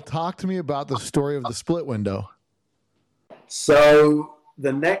 talk to me about the story of the split window. So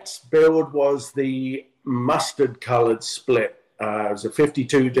the next build was the mustard-colored split. It was a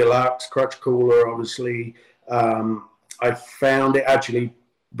 52 Deluxe, crutch cooler, obviously. I found it actually.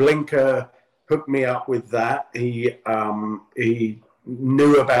 Blinker hooked me up with that. He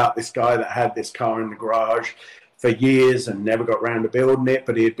knew about this guy that had this car in the garage for years and never got around to building it,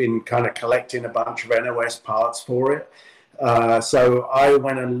 but he had been kind of collecting a bunch of NOS parts for it. So I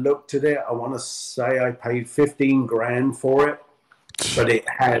went and looked at it. I want to say I paid $15,000 for it, but it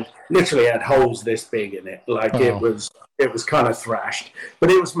literally had holes this big in it. Like it was kind of thrashed,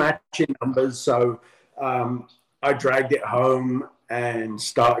 but it was matching numbers. So I dragged it home and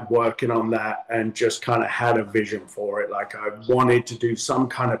started working on that, and just kind of had a vision for it. Like I wanted to do some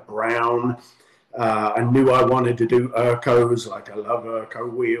kind of brown. I knew I wanted to do Urcos. Like I love Urco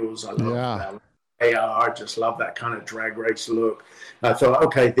wheels. I love AR. I just love that kind of drag race look. I thought,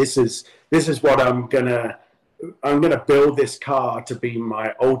 okay, this is what I'm gonna I'm going to build this car to be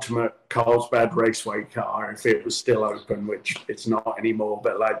my ultimate Carlsbad Raceway car if it was still open, which it's not anymore.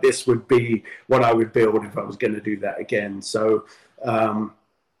 But like, this would be what I would build if I was going to do that again. So, yeah,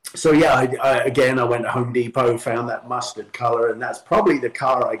 I went to Home Depot, found that mustard color, and that's probably the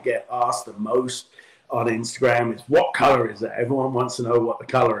car I get asked the most on Instagram is, what color is that? Everyone wants to know what the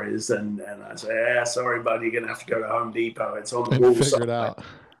color is, and I say, yeah, sorry, buddy, you're gonna have to go to Home Depot. It's on the wall. Figure it out.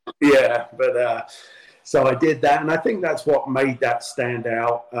 Yeah, but so I did that, and I think that's what made that stand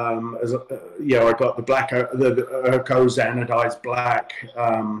out. I got the black, the Urco's anodized black,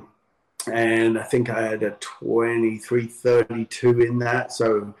 and I think I had a 2332 in that,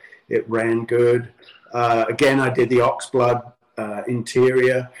 so it ran good. Again, I did the Oxblood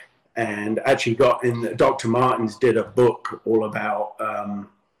interior, and actually got in. Dr. Martens did a book all about, I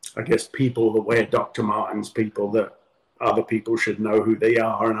guess, people that wear Dr. Martens, people that other people should know who they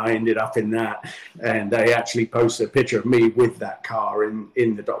are, and I ended up in that. And they actually posted a picture of me with that car in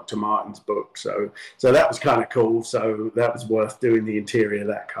the Dr. Martens book. So that was kind of cool. So that was worth doing the interior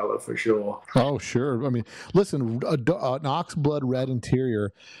that color for sure. Oh, sure. I mean, listen, an Oxblood red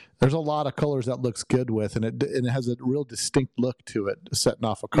interior, there's a lot of colors that looks good with, and it has a real distinct look to it, setting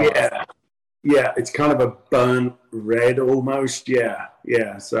off a car. Yeah, it's kind of a burnt red almost. Yeah.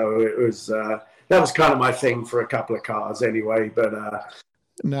 So it was that was kind of my thing for a couple of cars anyway. But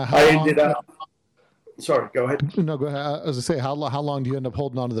now I ended up. Sorry, go ahead. No, go ahead. I was gonna say, how long do you end up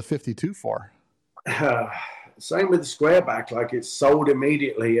holding on to the 52 for? Same with the Squareback. Like, it's sold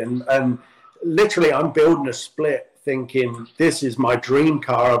immediately, and literally, I'm building a split, thinking this is my dream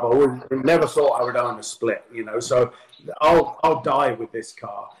car. I've always never thought I would own a split, So I'll die with this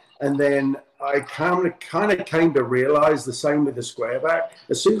car. And then I kind of came to realize the same with the Squareback.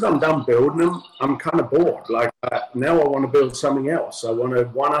 As soon as I'm done building them, I'm kind of bored. Like, now I want to build something else. I want to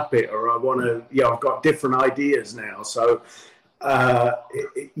one-up it, or I want to, I've got different ideas now. So, I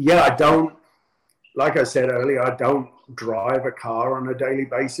don't, like I said earlier, I don't drive a car on a daily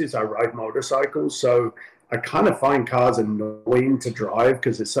basis. I ride motorcycles. So I kind of find cars annoying to drive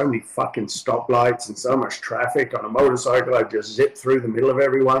because there's so many fucking stoplights and so much traffic. On a motorcycle, I just zip through the middle of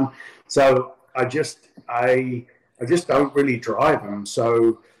everyone. So I just don't really drive them.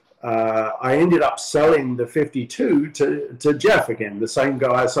 So I ended up selling the 52 to Jeff again, the same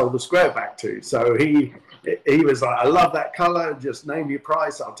guy I sold the Squareback to. So he was like, I love that color. Just name your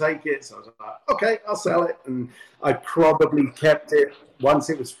price. I'll take it. So I was like, okay, I'll sell it. And I probably kept it once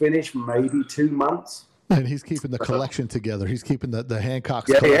it was finished, maybe 2 months. And he's keeping the collection together. He's keeping the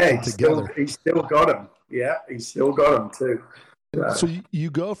Hancock's collection together. He's still got them. Yeah, he's still got them too. So you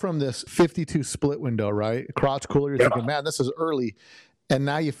go from this 52 split window, right? Crotch cooler. You're thinking, man, this is early. And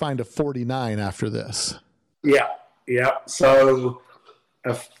now you find a 49 after this. Yeah. So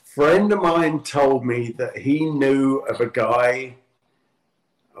a friend of mine told me that he knew of a guy,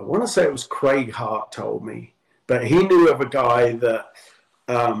 I want to say it was Craig Hart told me, but he knew of a guy that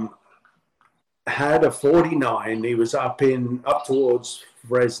had a 49. He was up towards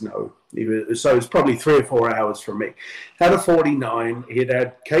Fresno. So it was probably 3 or 4 hours from me. Had a 49. He'd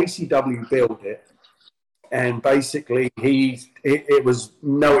had KCW build it, and basically it was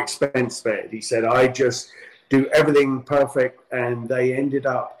no expense spared. He said, I just do everything perfect, and they ended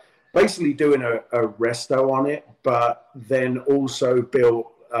up basically doing a resto on it, but then also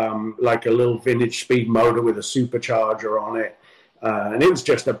built like a little vintage speed motor with a supercharger on it. And it was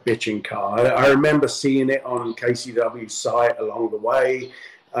just a bitching car. I remember seeing it on KCW's site along the way.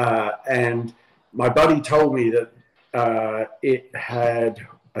 And my buddy told me that it had,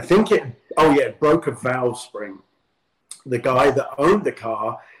 it broke a valve spring. The guy that owned the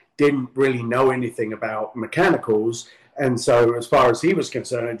car didn't really know anything about mechanicals. And so as far as he was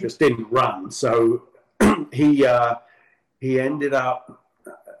concerned, it just didn't run. So he ended up,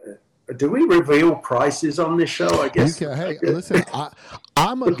 do we reveal prices on this show? I guess. Hey, listen,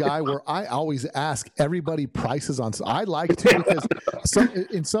 I'm a guy where I always ask everybody prices on. I like to, because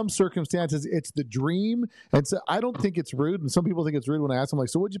in some circumstances it's the dream, and so I don't think it's rude. And some people think it's rude when I ask them, like,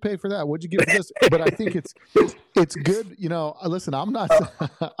 "So what'd you pay for that? What'd you give for this?" But I think it's good. Listen, I'm not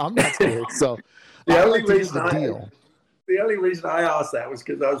scared. So the only reason I asked that was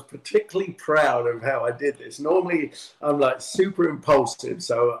because I was particularly proud of how I did this. Normally, I'm like super impulsive,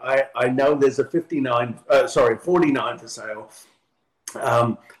 so I know there's a 49 for sale.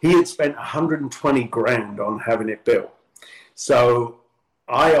 He had spent $120,000 on having it built. So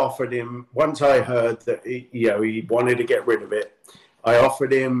I offered him, once I heard that he wanted to get rid of it, I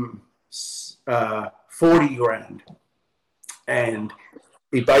offered him $40,000, and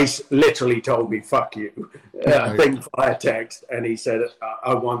he literally told me, "Fuck you," I think via text, and he said,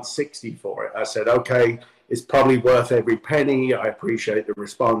 "I want 60 for it." I said, "Okay, It's probably worth every penny. I appreciate the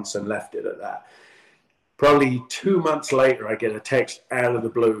response, and left it at that. Probably 2 months later, I get a text out of the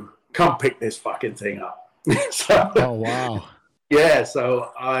blue, come pick this fucking thing up. So, oh, wow. Yeah,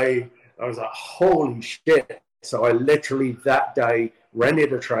 so I was like, holy shit. So I literally that day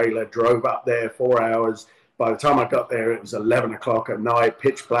rented a trailer, drove up there 4 hours. By the time I got there, it was 11 o'clock at night,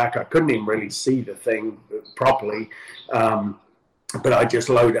 pitch black. I couldn't even really see the thing properly. But I just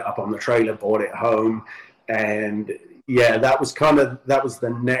loaded it up on the trailer, brought it home. And yeah, that was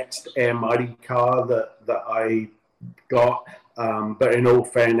the next Air Mighty car that I got. But in all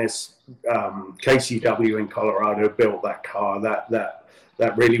fairness, KCW in Colorado built that car.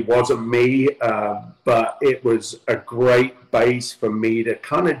 That really wasn't me, but it was a great base for me to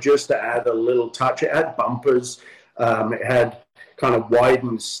kind of just to add a little touch. It had bumpers. It had kind of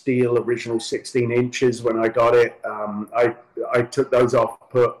widened steel, original 16 inches when I got it. I took those off,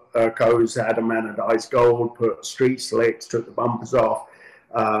 put Co's, had them anodized gold, put street slicks, took the bumpers off.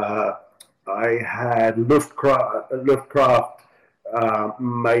 I had Luftkraft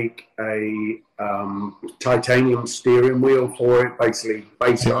make a titanium steering wheel for it, basically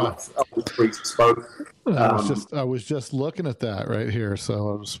based on a three spoke. I was just looking at that right here,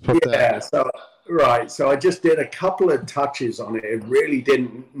 so I just put that. So I just did a couple of touches on it. It really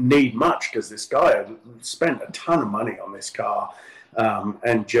didn't need much because this guy had spent a ton of money on this car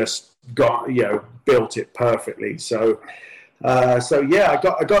and just built it perfectly. So yeah, I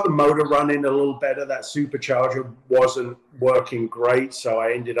got the motor running a little better. That supercharger wasn't working great, so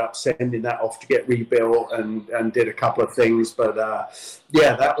I ended up sending that off to get rebuilt and did a couple of things. But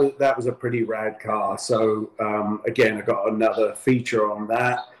yeah, that was a pretty rad car. So again, I got another feature on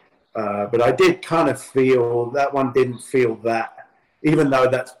that. But I did kind of feel that one didn't feel that, even though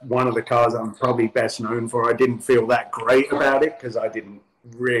that's one of the cars I'm probably best known for, I didn't feel that great about it because I didn't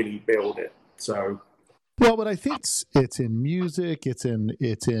really build it. So. Well, but I think it's in music, it's in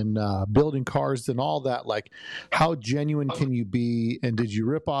building cars and all that. Like, how genuine can you be? And did you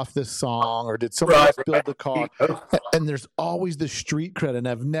rip off this song, or did someone else build the car? And there's always the street cred, and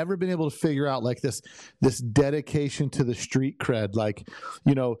I've never been able to figure out like this dedication to the street cred. Like,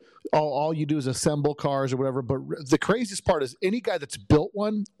 all you do is assemble cars or whatever. But the craziest part is any guy that's built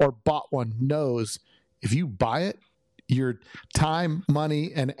one or bought one knows if you buy it, your time,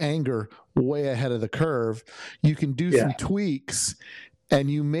 money, and anger way ahead of the curve. You can do some tweaks, and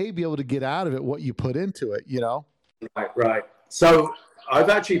you may be able to get out of it what you put into it, Right. So I've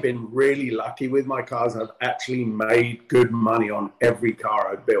actually been really lucky with my cars. I've actually made good money on every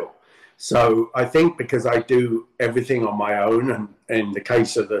car I've built. So I think because I do everything on my own, and in the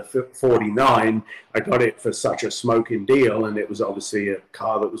case of the 49, I got it for such a smoking deal, and it was obviously a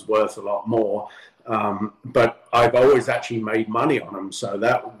car that was worth a lot more. But I've always actually made money on them. So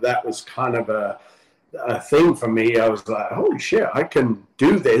that was kind of a thing for me. I was like, holy shit, I can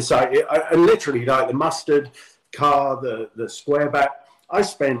do this. I literally, like the mustard car, the squareback, I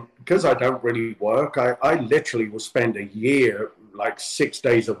spent, because I don't really work, I literally will spend a year, like 6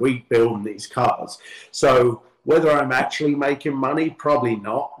 days a week building these cars. So whether I'm actually making money, probably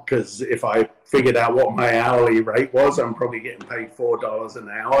not, because if I figured out what my hourly rate was, I'm probably getting paid $4 an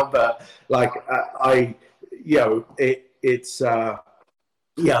hour. But like I've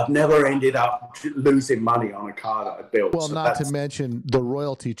never ended up losing money on a car that I built. Well, so not to mention the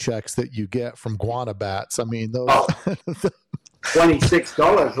royalty checks that you get from Guanabats. I mean, those.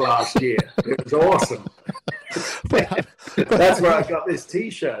 $26 last year. It was awesome. That's where I got this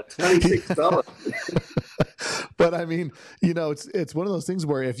T-shirt. $26. But I mean, it's one of those things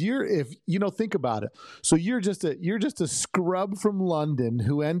where if think about it. So you're just a scrub from London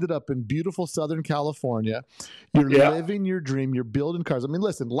who ended up in beautiful Southern California. You're living your dream. You're building cars. I mean,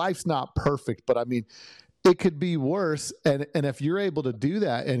 listen, life's not perfect, but I mean, it could be worse. And if you're able to do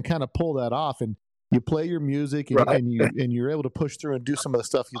that and kind of pull that off, and you play your music and you're able to push through and do some of the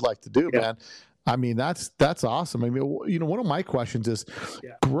stuff you like to do, man. I mean, that's awesome. I mean, one of my questions is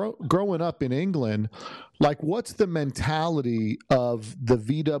growing up in England, like what's the mentality of the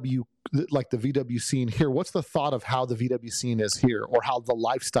VW, like the VW scene here? What's the thought of how the VW scene is here, or how the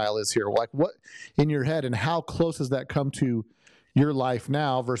lifestyle is here? Like what in your head, and how close has that come to your life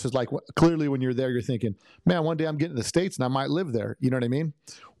now versus like clearly when you're there, you're thinking, man, one day I'm getting to the States and I might live there. You know what I mean?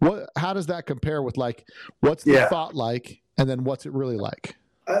 How does that compare with like, what's the thought like, and then what's it really like?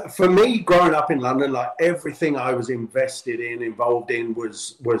 For me, growing up in London, like everything I was involved in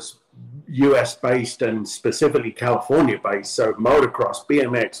was US based and specifically California based. So motocross,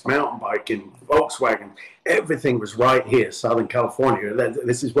 BMX, mountain biking, Volkswagen, everything was right here, Southern California.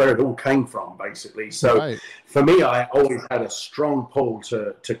 This is where it all came from, basically. So for me, I always had a strong pull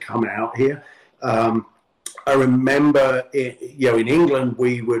to come out here. I remember, in England,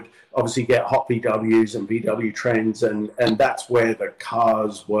 we would obviously get hot VWs and VW trends, and that's where the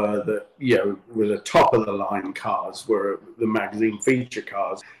cars were were the top of the line cars, were the magazine feature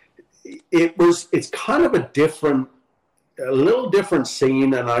cars. It's kind of a little different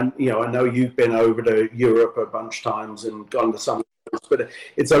scene, and I know you've been over to Europe a bunch of times and gone to some, but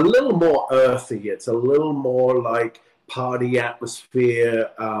it's a little more earthy. It's a little more like party atmosphere.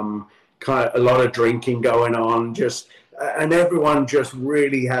 Kind of a lot of drinking going on, and everyone just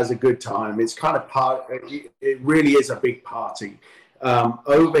really has a good time. It's kind of it really is a big party.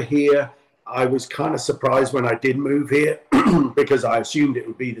 Over here, I was kind of surprised when I did move here because I assumed it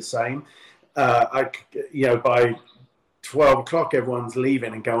would be the same. By 12 o'clock, everyone's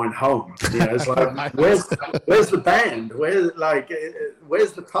leaving and going home. It's like, where's the band? Where's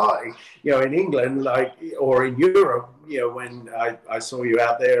the party? In England, or in Europe, when I saw you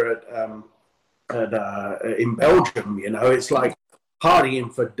out there in Belgium, it's like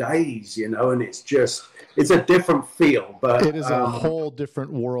partying for days, and it's a different feel. But it is a whole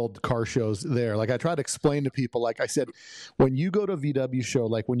different world, car shows there. Like I try to explain to people, like I said, when you go to a VW show,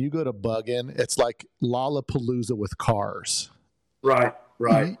 like when you go to Bug-In, it's like Lollapalooza with cars. Right.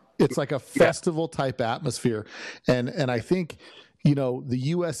 It's like a festival type atmosphere. And I think, the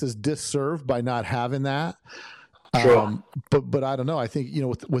U.S. is disserved by not having that. Sure. But I don't know. I think,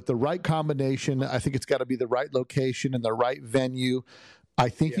 with the right combination, I think it's got to be the right location and the right venue. I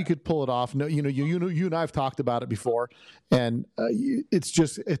think you could pull it off. No, you and I have talked about it before, and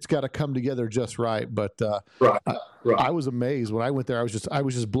it's got to come together just right. But right. I was amazed when I went there. I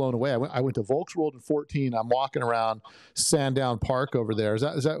was just blown away. I went to Volksworld in 2014. I'm walking around Sandown Park over there. Is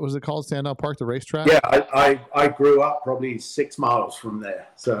that was it called Sandown Park, the racetrack? Yeah, I grew up probably 6 miles from there.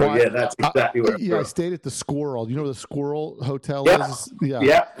 So that's exactly where. I stayed at the Squirrel. You know where the Squirrel Hotel is?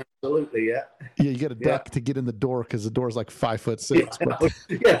 Yeah, absolutely. Yeah. Yeah, you get a deck to get in the door because the door is like 5'6".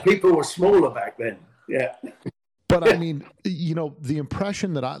 Yeah, people were smaller back then. Yeah. But I mean, the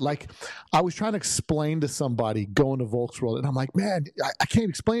impression that I was trying to explain to somebody going to Volksworld, and I'm like, man, I can't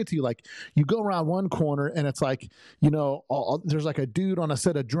explain it to you. Like, you go around one corner, and it's like, there's like a dude on a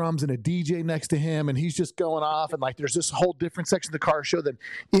set of drums and a DJ next to him, and he's just going off, and like, there's this whole different section of the car show. Then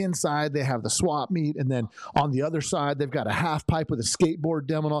inside they have the swap meet, and then on the other side they've got a half pipe with a skateboard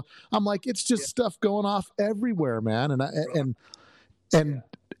demo. I'm like, it's just stuff going off everywhere, man, and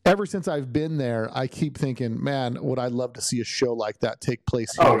ever since I've been there, I keep thinking, man, would I love to see a show like that take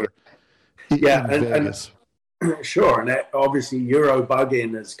place here in Vegas. And sure. And obviously Euro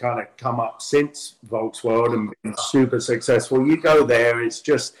Bug-In has kind of come up since Volksworld and been super successful. You go there, it's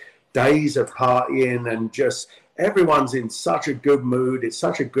just days of partying and just everyone's in such a good mood. It's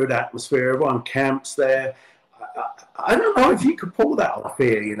such a good atmosphere. Everyone camps there. I don't know if you could pull that off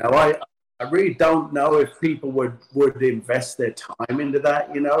here. I really don't know if people would invest their time into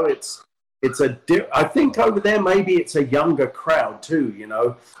that. I think over there maybe it's a younger crowd too.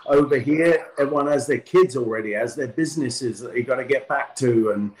 Over here everyone has their kids already, has their businesses that you got to get back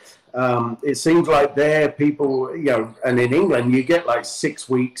to, and it seems like there people, and in England you get like 6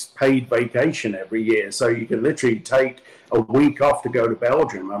 weeks paid vacation every year, so you can literally take a week off to go to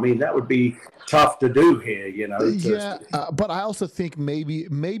Belgium. I mean, that would be tough to do here, but I also think maybe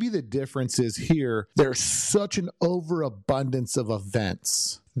the difference is here there's such an overabundance of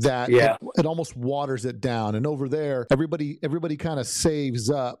events that it almost waters it down, and over there everybody kind of saves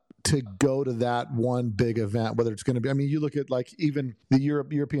up to go to that one big event, whether it's going to be, I mean, you look at like even the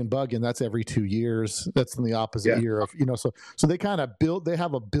European Bug-In, that's every 2 years. That's in the opposite year of, so they kind of they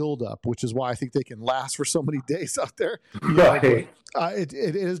have a build up, which is why I think they can last for so many days out there. It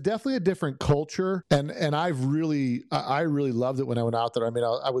is definitely a different culture. And I really loved it when I went out there. I mean,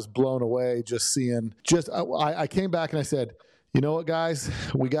 I was blown away just seeing, I came back and I said, you know what, guys,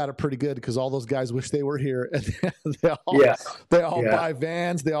 we got it pretty good because all those guys wish they were here. And they all buy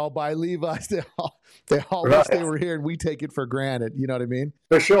Vans, they all buy Levi's, they all wish they were here, and we take it for granted. You know what I mean?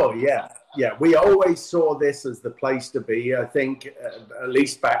 For sure, yeah. We always saw this as the place to be. I think, at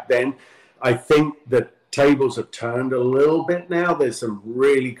least back then, I think the tables have turned a little bit now. There's some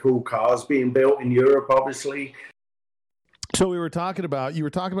really cool cars being built in Europe, obviously. So you were talking about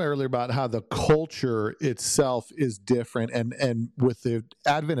earlier about how the culture itself is different, and with the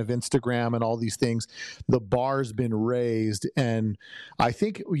advent of Instagram and all these things, the bar's been raised, and I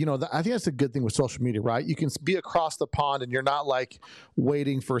think I think that's a good thing with social media, right? You can be across the pond, and you're not like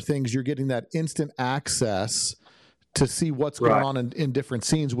waiting for things. You're getting that instant access to see what's going on in different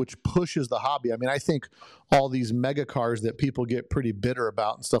scenes, which pushes the hobby. I mean, I think all these mega cars that people get pretty bitter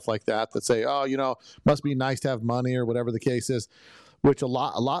about and stuff like that say, oh, must be nice to have money or whatever the case is. which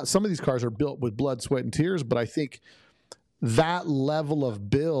some of these cars are built with blood, sweat, and tears. But I think that level of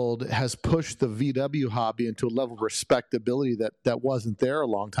build has pushed the VW hobby into a level of respectability that wasn't there a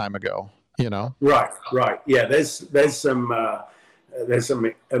long time ago. Right. Yeah, there's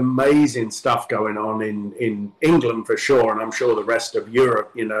some amazing stuff going on in England for sure, and I'm sure the rest of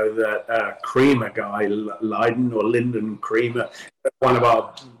Europe. That Creamer guy, Lyndon Creamer, one of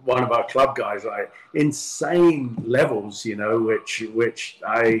our club guys, like insane levels. Which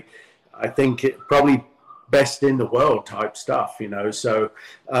I think it probably best in the world type stuff. So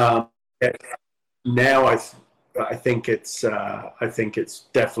now I think it's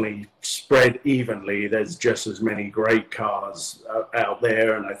definitely spread evenly. There's just as many great cars out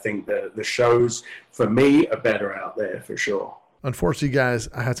there, and I think the shows for me are better out there for sure. Unfortunately, guys,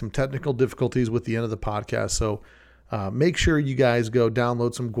 I had some technical difficulties with the end of the podcast, so make sure you guys go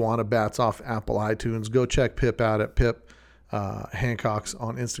download some Guana Bats off Apple iTunes. Go check Pip out at Pip Hancock's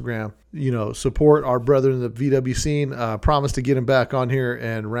on Instagram. Support our brother in the VW scene. Promise to get him back on here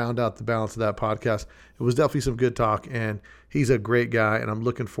and round out the balance of that podcast. It was definitely some good talk, and he's a great guy, and I'm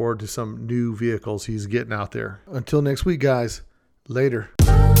looking forward to some new vehicles he's getting out there. Until next week, guys. Later. A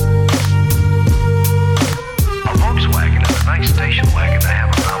Volkswagen is a nice station wagon to have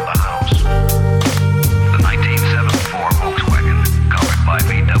around